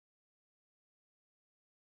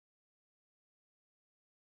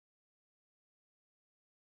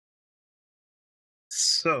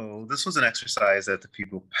So this was an exercise that the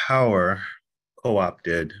People Power co-op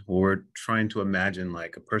did. We're trying to imagine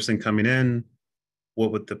like a person coming in,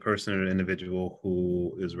 what would the person or individual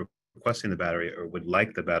who is requesting the battery or would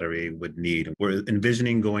like the battery would need. We're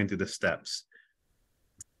envisioning going through the steps.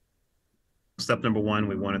 Step number one,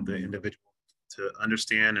 we wanted the individual to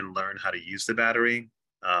understand and learn how to use the battery,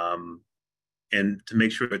 um, and to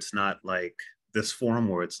make sure it's not like this form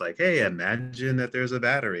where it's like, hey, imagine that there's a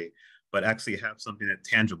battery, but actually have something that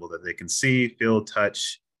tangible that they can see, feel,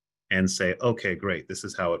 touch, and say, okay, great, this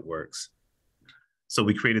is how it works. So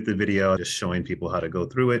we created the video just showing people how to go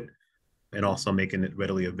through it and also making it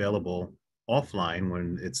readily available offline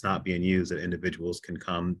when it's not being used, that individuals can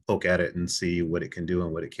come poke at it and see what it can do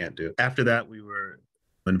and what it can't do. After that, we were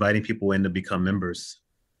inviting people in to become members.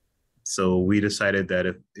 So we decided that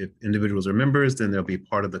if individuals are members, then they'll be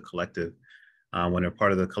part of the collective. When they're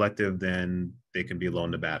part of the collective, then they can be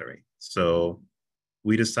loaned a battery. So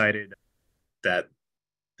we decided that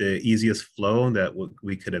the easiest flow that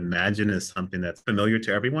we could imagine is something that's familiar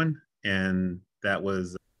to everyone, and that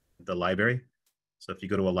was the library. So if you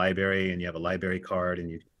go to a library and you have a library card and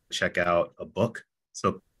you check out a book,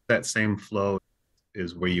 so that same flow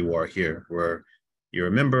is where you are here, where you're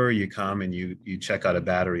a member, you come and you check out a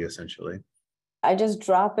battery essentially. I just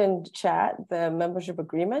drop in chat the membership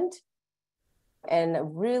agreement and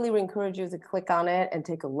really encourage you to click on it and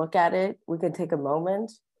take a look at it. We can take a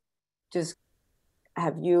moment, just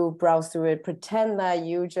have you browse through it, pretend that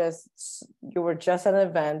you were just at an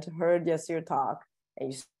event, heard your talk,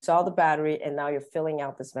 and you saw the battery, and now you're filling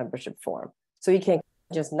out this membership form. So you can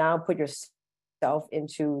just now put yourself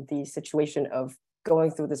into the situation of going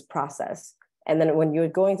through this process. And then when you're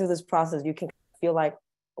going through this process, you can feel like,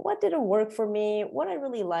 what didn't work for me? What I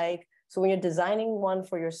really like. So when you're designing one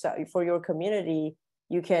for yourself, for your community,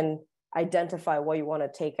 you can identify what you want to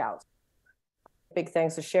take out. Big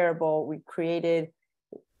thanks to Shareable. We created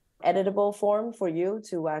editable form for you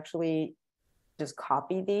to actually just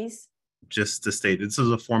copy these. Just to state, this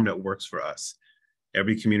is a form that works for us.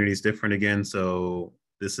 Every community is different again. So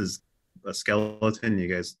this is a skeleton.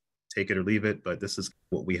 You guys take it or leave it, but this is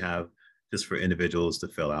what we have just for individuals to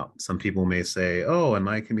fill out. Some people may say, oh, in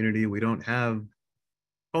my community, we don't have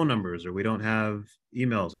phone numbers or we don't have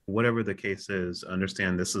emails, whatever the case is.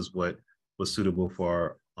 Understand this is what was suitable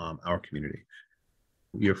for our community.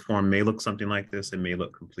 Your form may look something like this. It may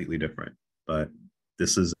look completely different, but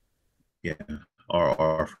this is, our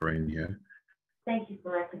offering here. Thank you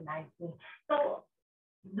for recognizing me. So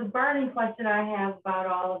the burning question I have about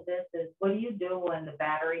all of this is, what do you do when the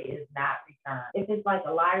battery is not returned? If it's like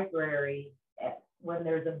a library, when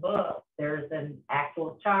there's a book, there's an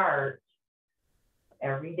actual charge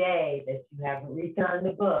every day that you haven't returned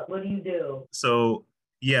the book. What do you do? So,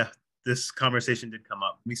 yeah, this conversation did come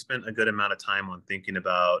up. We spent a good amount of time on thinking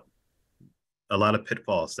about a lot of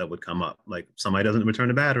pitfalls that would come up. Like somebody doesn't return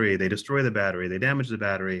the battery, they destroy the battery, they damage the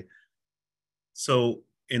battery. So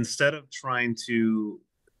instead of trying to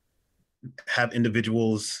have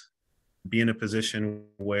individuals be in a position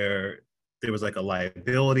where there was like a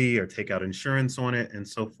liability or take out insurance on it and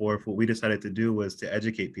so forth, what we decided to do was to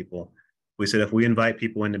educate people. We said, if we invite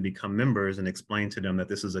people in to become members and explain to them that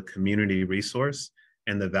this is a community resource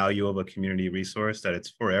and the value of a community resource, that it's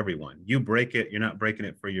for everyone. You break it, you're not breaking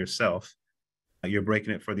it for yourself. You're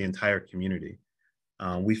breaking it for the entire community.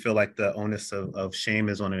 We feel like the onus of shame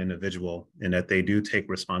is on an individual, and that they do take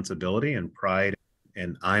responsibility and pride.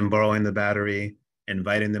 And I'm borrowing the battery,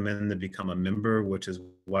 inviting them in to become a member, which is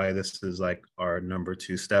why this is like our number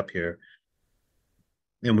 2 step here.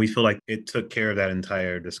 And we feel like it took care of that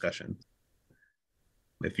entire discussion.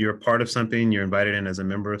 If you're a part of something, you're invited in as a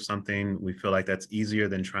member of something, we feel like that's easier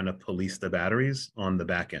than trying to police the batteries on the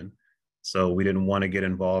back end. So we didn't want to get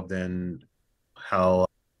involved in how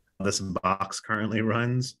this box currently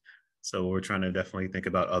runs. So we're trying to definitely think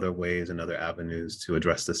about other ways and other avenues to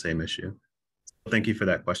address the same issue. Thank you for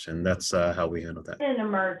that question. That's how we handle that. In an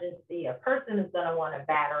emergency, a person is going to want a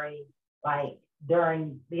battery like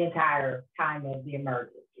during the entire time of the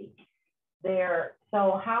emergency.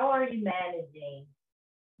 So how are you managing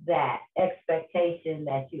that expectation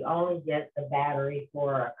that you only get the battery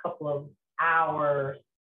for a couple of hours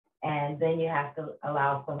and then you have to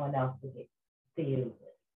allow someone else to use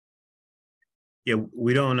it? Yeah,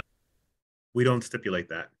 we don't stipulate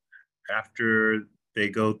that. After they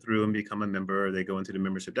go through and become a member, they go into the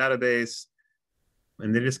membership database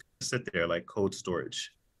and they just sit there like cold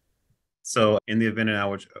storage. So in the event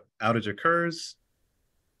an outage occurs,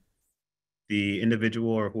 the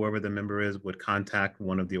individual or whoever the member is would contact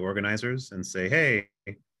one of the organizers and say, hey,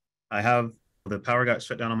 the power got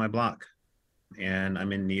shut down on my block and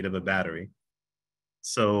I'm in need of a battery.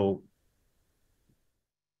 So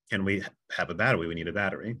can we have a battery? We need a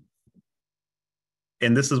battery.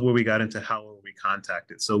 And this is where we got into how we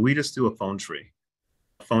contact it. So we just do a phone tree.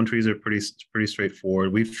 Phone trees are pretty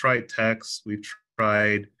straightforward. We've tried text, we've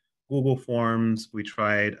tried Google Forms, we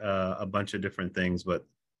tried a bunch of different things, but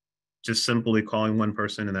just simply calling one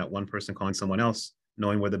person and that one person calling someone else,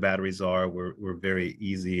 knowing where the batteries are, we're very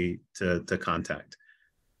easy to contact.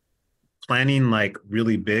 Planning like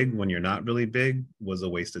really big when you're not really big was a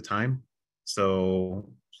waste of time. So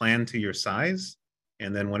plan to your size,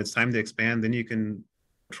 and then when it's time to expand, then you can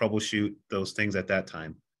troubleshoot those things at that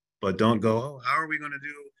time. But don't go, oh, how are we going to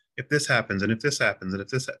do if this happens and if this happens and if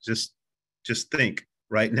this just think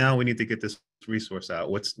right now we need to get this resource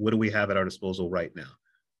out. What do we have at our disposal right now?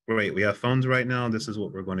 Great, we have phones right now. This is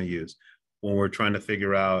what we're going to use when we're trying to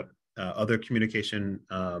figure out other communication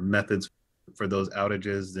methods for those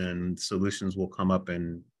outages. Then solutions will come up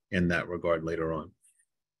in that regard later on.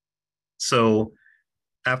 So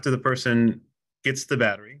after the person gets the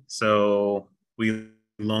battery, so we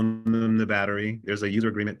loan them the battery. There's a user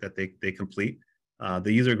agreement that they complete.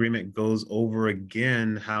 The user agreement goes over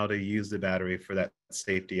again how to use the battery for that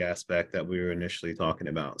safety aspect that we were initially talking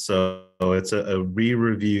about. So it's a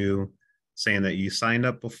re-review saying that you signed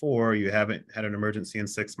up before, you haven't had an emergency in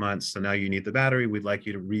 6 months, so now you need the battery. We'd like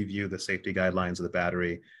you to review the safety guidelines of the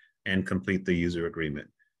battery and complete the user agreement,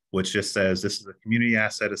 which just says this is a community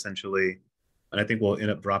asset essentially. And I think we'll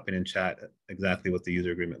end up dropping in chat exactly what the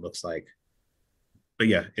user agreement looks like. But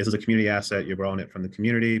yeah, this is a community asset. You're borrowing it from the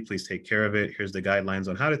community. Please take care of it. Here's the guidelines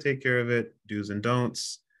on how to take care of it, do's and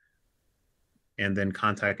don'ts, and then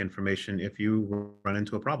contact information if you run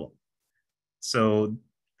into a problem. So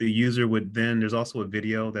the user would then, there's also a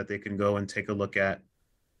video that they can go and take a look at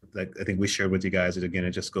that I think we shared with you guys. Again,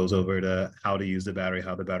 it just goes over to how to use the battery,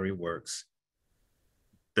 how the battery works.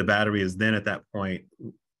 The battery is then at that point,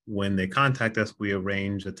 when they contact us, we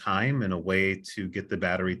arrange a time and a way to get the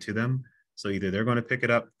battery to them. So either they're going to pick it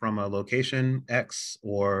up from a location X,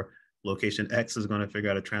 or location X is going to figure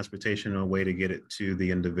out a transportation or a way to get it to the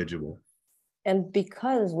individual. And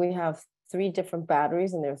because we have 3 different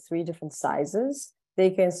batteries and they're 3 different sizes, they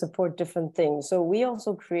can support different things. So we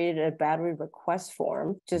also created a battery request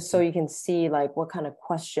form just so you can see like what kind of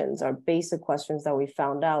questions are basic questions that we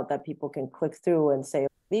found out that people can click through and say,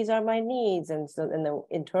 these are my needs. And so, and then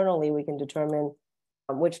internally we can determine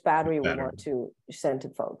which battery we want to send to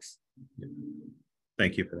folks.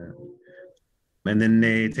 Thank you for that. And then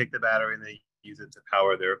they take the battery and they use it to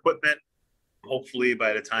power their equipment. Hopefully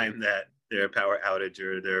by the time that their power outage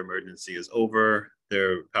or their emergency is over,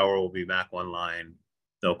 their power will be back online.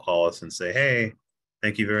 They'll call us and say, hey,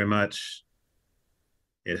 thank you very much.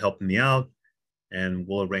 It helped me out. And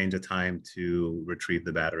we'll arrange a time to retrieve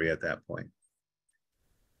the battery at that point.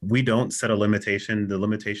 We don't set a limitation. The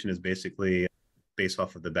limitation is basically based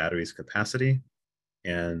off of the battery's capacity.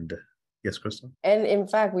 And yes, Crystal? And in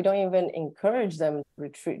fact, we don't even encourage them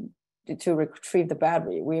to retrieve the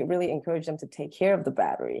battery. We really encourage them to take care of the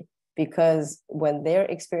battery, because when they're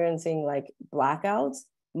experiencing like blackouts,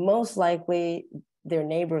 most likely their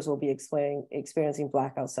neighbors will be experiencing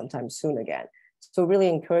blackouts sometime soon again. So really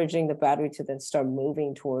encouraging the battery to then start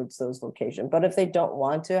moving towards those locations. But if they don't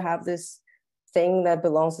want to have this thing that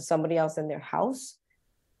belongs to somebody else in their house,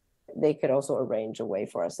 they could also arrange a way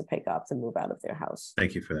for us to pick up to move out of their house.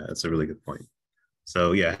 Thank you for that. That's a really good point.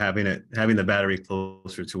 So yeah, having the battery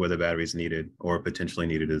closer to where the battery is needed or potentially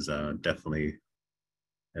needed is definitely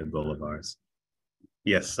a goal of ours.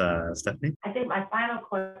 Yes, Stephanie? I think my final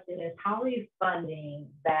question is, how are you funding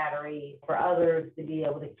batteries for others to be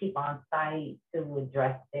able to keep on site to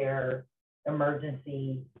address their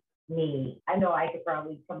emergency need? I know I could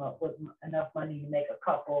probably come up with enough money to make a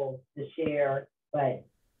couple to share, but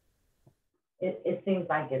it seems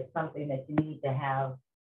like it's something that you need to have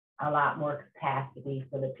a lot more capacity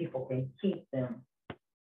so that people can keep them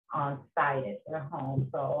on site at their home.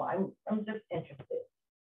 So I'm just interested.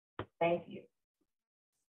 Thank you.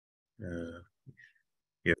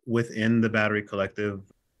 Yeah. Within the Battery Collective,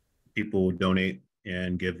 people donate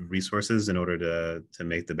and give resources in order to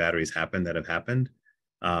make the batteries happen that have happened.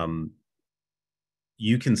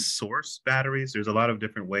 You can source batteries. There's a lot of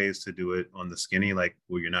different ways to do it on the skinny, like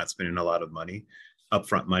where you're not spending a lot of money,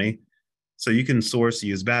 upfront money. So you can source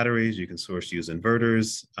used batteries, you can source used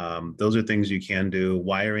inverters. Those are things you can do.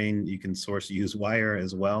 Wiring, you can source used wire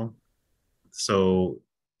as well. So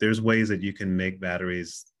there's ways that you can make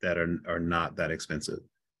batteries that are not that expensive.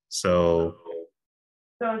 So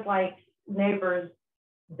it's like neighbors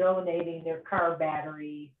donating their car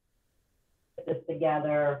batteries, put this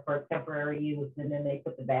together for temporary use, and then they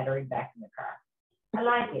put the battery back in the car. I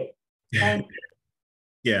like it. Thank you.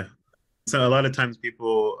 Yeah. So a lot of times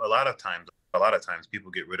people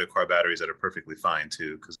get rid of car batteries that are perfectly fine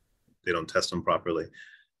too, because they don't test them properly.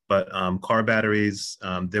 But car batteries,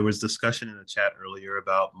 there was discussion in the chat earlier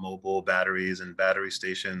about mobile batteries and battery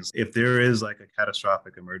stations. If there is like a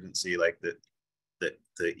catastrophic emergency, like the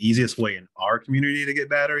easiest way in our community to get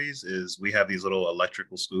batteries is we have these little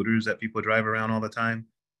electrical scooters that people drive around all the time.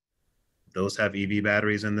 Those have EV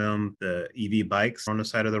batteries in them. The EV bikes on the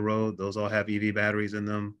side of the road, those all have EV batteries in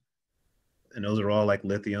them. And those are all like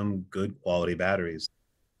lithium, good quality batteries.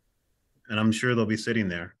 And I'm sure they'll be sitting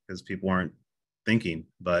there because people aren't thinking,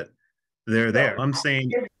 but they're So, there. I'm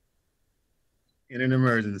saying in an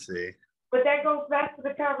emergency. but that goes back to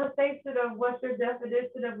the conversation of what's your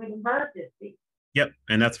definition of an emergency? Yep.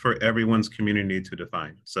 And that's for everyone's community to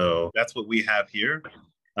define. So that's what we have here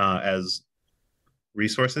as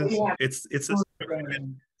resources. Yeah. It's a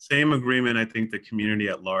same agreement I think the community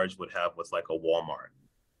at large would have with like a Walmart.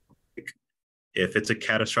 If it's a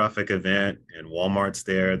catastrophic event and Walmart's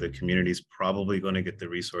there, the community's probably going to get the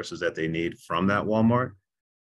resources that they need from that Walmart.